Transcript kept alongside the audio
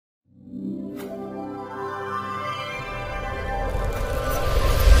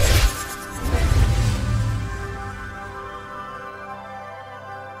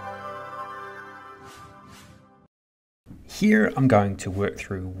Here I'm going to work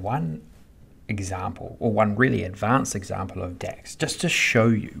through one example, or one really advanced example of DAX, just to show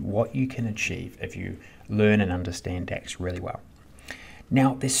you what you can achieve if you learn and understand DAX really well.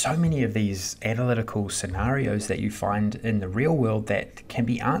 Now, there's so many of these analytical scenarios that you find in the real world that can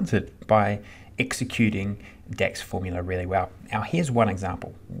be answered by executing DAX formula really well. Now, here's one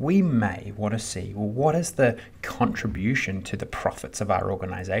example. We may want to see, well, what is the contribution to the profits of our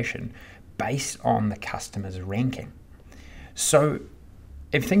organization based on the customer's ranking? So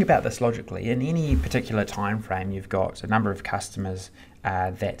if you think about this logically, in any particular time frame, you've got a number of customers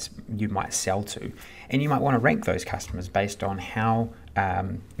that you might sell to, and you might want to rank those customers based on how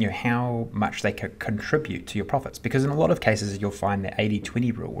how much they could contribute to your profits. Because in a lot of cases, you'll find the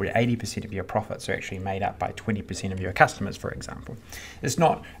 80-20 rule, where 80% of your profits are actually made up by 20% of your customers, for example. It's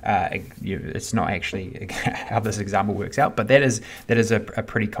not actually how this example works out, but that is a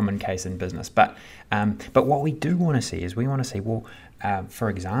pretty common case in business. But what we do want to see is well, for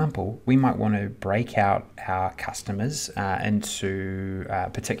example, we might want to break out our customers into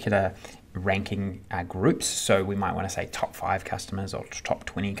particular ranking groups. So we might want to say top 5 customers, or top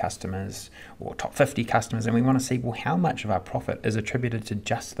 20 customers, or top 50 customers, and we want to see, well, how much of our profit is attributed to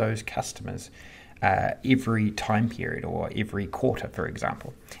just those customers every time period or every quarter, for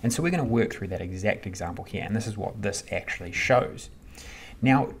example. And so we're going to work through that exact example here, and this is what this actually shows.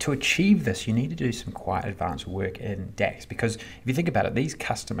 Now, to achieve this, you need to do some quite advanced work in DAX, because if you think about it, these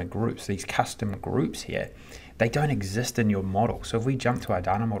customer groups, these custom groups here, they don't exist in your model. So if we jump to our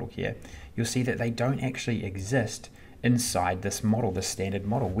data model here, you'll see that they don't actually exist inside this model, the standard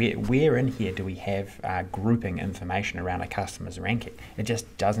model. Where in here do we have grouping information around a customer's ranking? It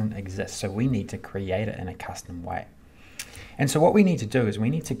just doesn't exist. So we need to create it in a custom way. And so what we need to do is we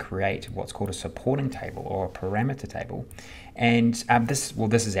need to create what's called a supporting table, or a parameter table. And this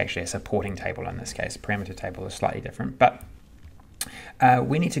is actually a supporting table in this case. Parameter table is slightly different, but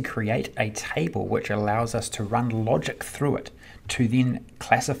we need to create a table which allows us to run logic through it to then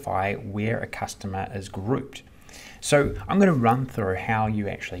classify where a customer is grouped. So I'm going to run through how you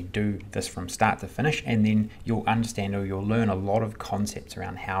actually do this from start to finish, and then you'll understand, or you'll learn a lot of concepts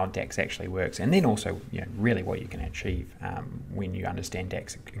around how DAX actually works, and then also really what you can achieve when you understand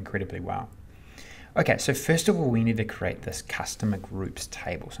DAX incredibly well. Okay, so first of all, we need to create this customer groups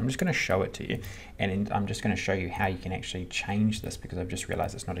table. So I'm just going to show it to you, and I'm just going to show you how you can actually change this, because I've just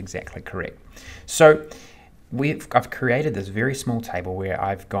realized it's not exactly correct. So I've created this very small table where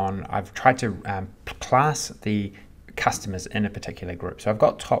I've tried to class the customers in a particular group. So I've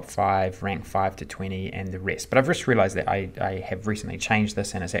got top 5, rank 5 to 20, and the rest. But I've just realized that I have recently changed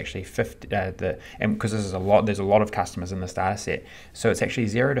this, and it's actually 50. And because there's a lot of customers in this data set, so it's actually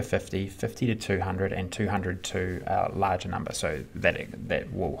 0 to 50, 50 to 200, and 200 to a larger number. So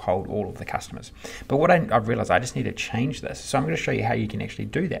that will hold all of the customers. But what I've realized, I just need to change this. So I'm going to show you how you can actually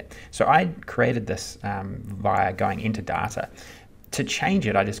do that. So I created this via going into data. To change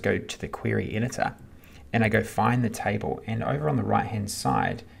it, I just go to the query editor, and I go find the table, and over on the right hand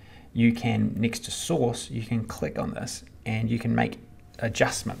side, you can, next to source, you can click on this and you can make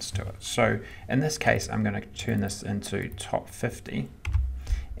adjustments to it. So in this case, I'm going to turn this into top 50,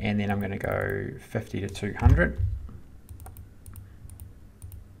 and then I'm going to go 50 to 200,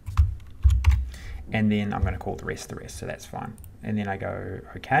 and then I'm going to call the rest, so that's fine. And then I go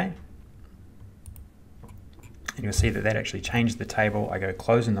OK. And you'll see that actually changed the table. I go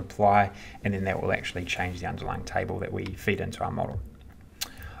close and apply, and then that will actually change the underlying table that we feed into our model.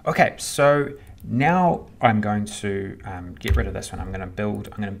 Okay, so now I'm going to get rid of this one. I'm going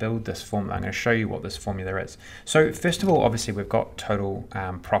to build this formula. I'm going to show you what this formula is. So first of all, obviously we've got total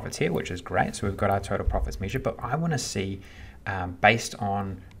profits here, which is great. So we've got our total profits measure, but I want to see based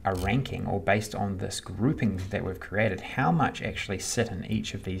on a ranking, or based on this grouping that we've created, how much actually sit in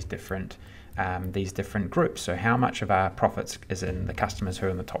each of these different groups. So how much of our profits is in the customers who are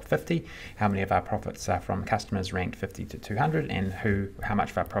in the top 50, how many of our profits are from customers ranked 50 to 200, and how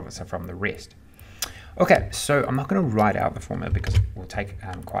much of our profits are from the rest. Okay, so I'm not going to write out the formula because it will take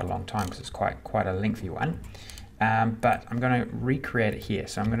quite a long time, because it's quite a lengthy one, but I'm going to recreate it here.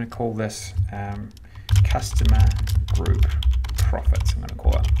 So I'm going to call this customer group profits, I'm going to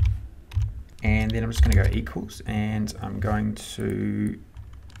call it, and then I'm just going to go equals, and I'm going to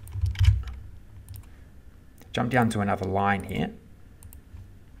jump down to another line here,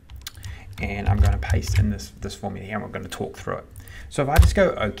 and I'm going to paste in this formula here, and we're going to talk through it. So if I just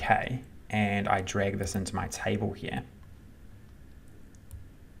go OK, and I drag this into my table here,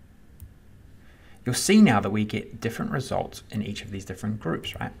 you'll see now that we get different results in each of these different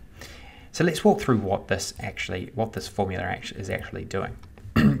groups, right? So let's walk through what this formula is actually doing,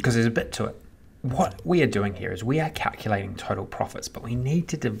 because there's a bit to it. what we are doing here is we are calculating total profits, but we need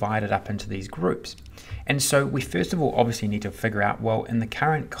to divide it up into these groups. And so we first of all obviously need to figure out, well, in the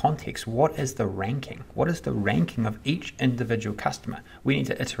current context, what is the ranking? What is the ranking of each individual customer? We need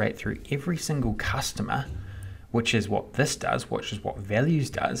to iterate through every single customer, which is what this does, which is what values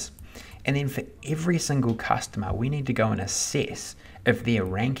does. And then for every single customer, we need to go and assess if their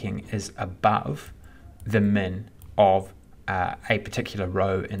ranking is above the min of a particular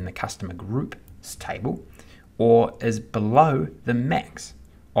row in the customer groups table, or is below the max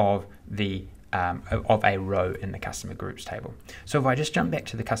of a row in the customer groups table. So if I just jump back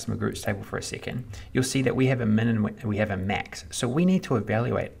to the customer groups table for a second, you'll see that we have a min and we have a max. So we need to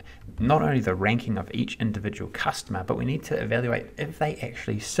evaluate not only the ranking of each individual customer, but we need to evaluate if they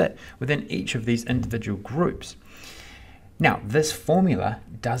actually sit within each of these individual groups. Now, this formula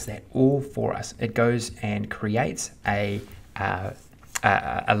does that all for us. It goes and creates a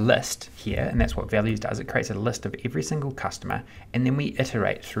list here, and that's what values does. It creates a list of every single customer, and then we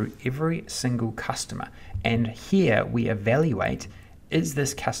iterate through every single customer. And here we evaluate, is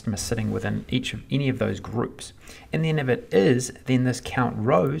this customer sitting within any of those groups? And then if it is, then this count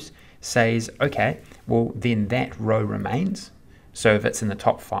rows says, okay, well then that row remains. So if it's in the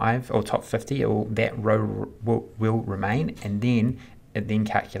top 5 or top 50, that row will remain, and then it then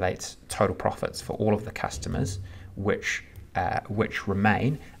calculates total profits for all of the customers which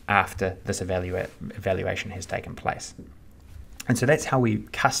remain after this evaluation has taken place. And so that's how we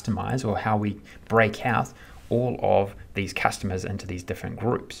customize, or how we break out all of these customers into these different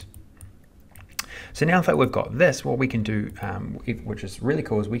groups. So now that we've got this, what we can do, which is really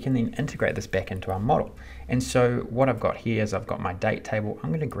cool, is we can then integrate this back into our model. And so what I've got here is I've got my date table. I'm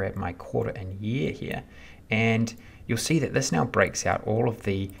going to grab my quarter and year here, and you'll see that this now breaks out all of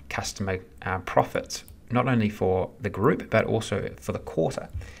the customer profits, not only for the group, but also for the quarter.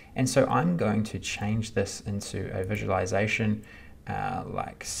 And so I'm going to change this into a visualization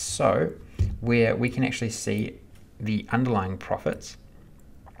like so, where we can actually see the underlying profits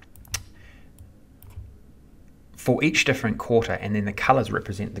for each different quarter, and then the colors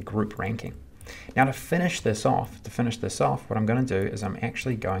represent the group ranking. Now to finish this off, what I'm going to do is I'm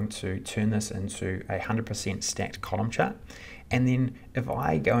actually going to turn this into a 100% stacked column chart. And then if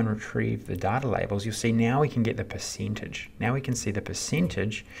I go and retrieve the data labels, you'll see now we can get the percentage. Now we can see the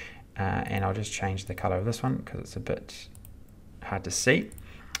percentage, and I'll just change the color of this one because it's a bit hard to see.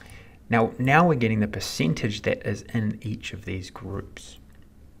 Now we're getting the percentage that is in each of these groups.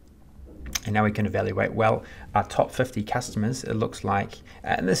 And now we can evaluate, well, our top 50 customers, it looks like,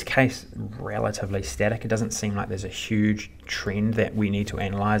 in this case, relatively static. It doesn't seem like there's a huge trend that we need to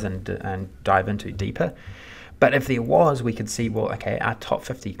analyze and dive into deeper. But if there was, we could see, well, okay, our top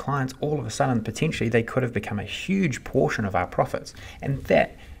 50 clients, all of a sudden, potentially, they could have become a huge portion of our profits. And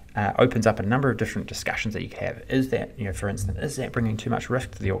that opens up a number of different discussions that you could have. Is that, for instance, is that bringing too much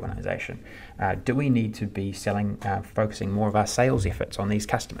risk to the organization? Do we need to be focusing more of our sales efforts on these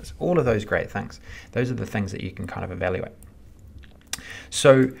customers? All of those great things. Those are the things that you can kind of evaluate.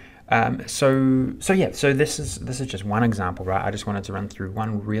 So this is just one example, right? I just wanted to run through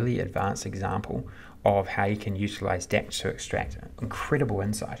one really advanced example of how you can utilize DAX to extract incredible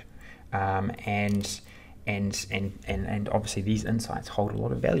insight, and obviously these insights hold a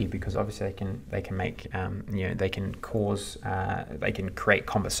lot of value, because obviously they can make they can cause they can create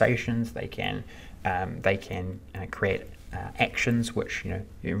conversations, they can create actions which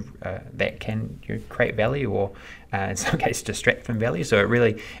that can create value, or in some cases distract from value. So it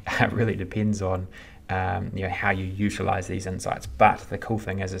really depends on how you utilize these insights. But the cool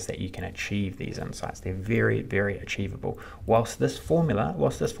thing is that you can achieve these insights. They're very, very achievable. Whilst this formula,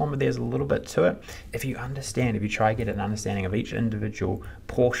 there's a little bit to it, if you try to get an understanding of each individual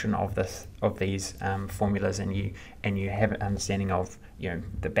portion of these formulas, and you have an understanding of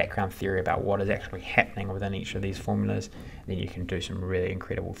the background theory about what is actually happening within each of these formulas, then you can do some really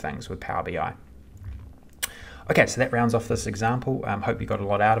incredible things with Power BI. Okay, so that rounds off this example. Hope you got a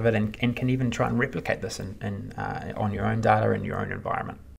lot out of it, and can even try and replicate this on your own data and your own environment.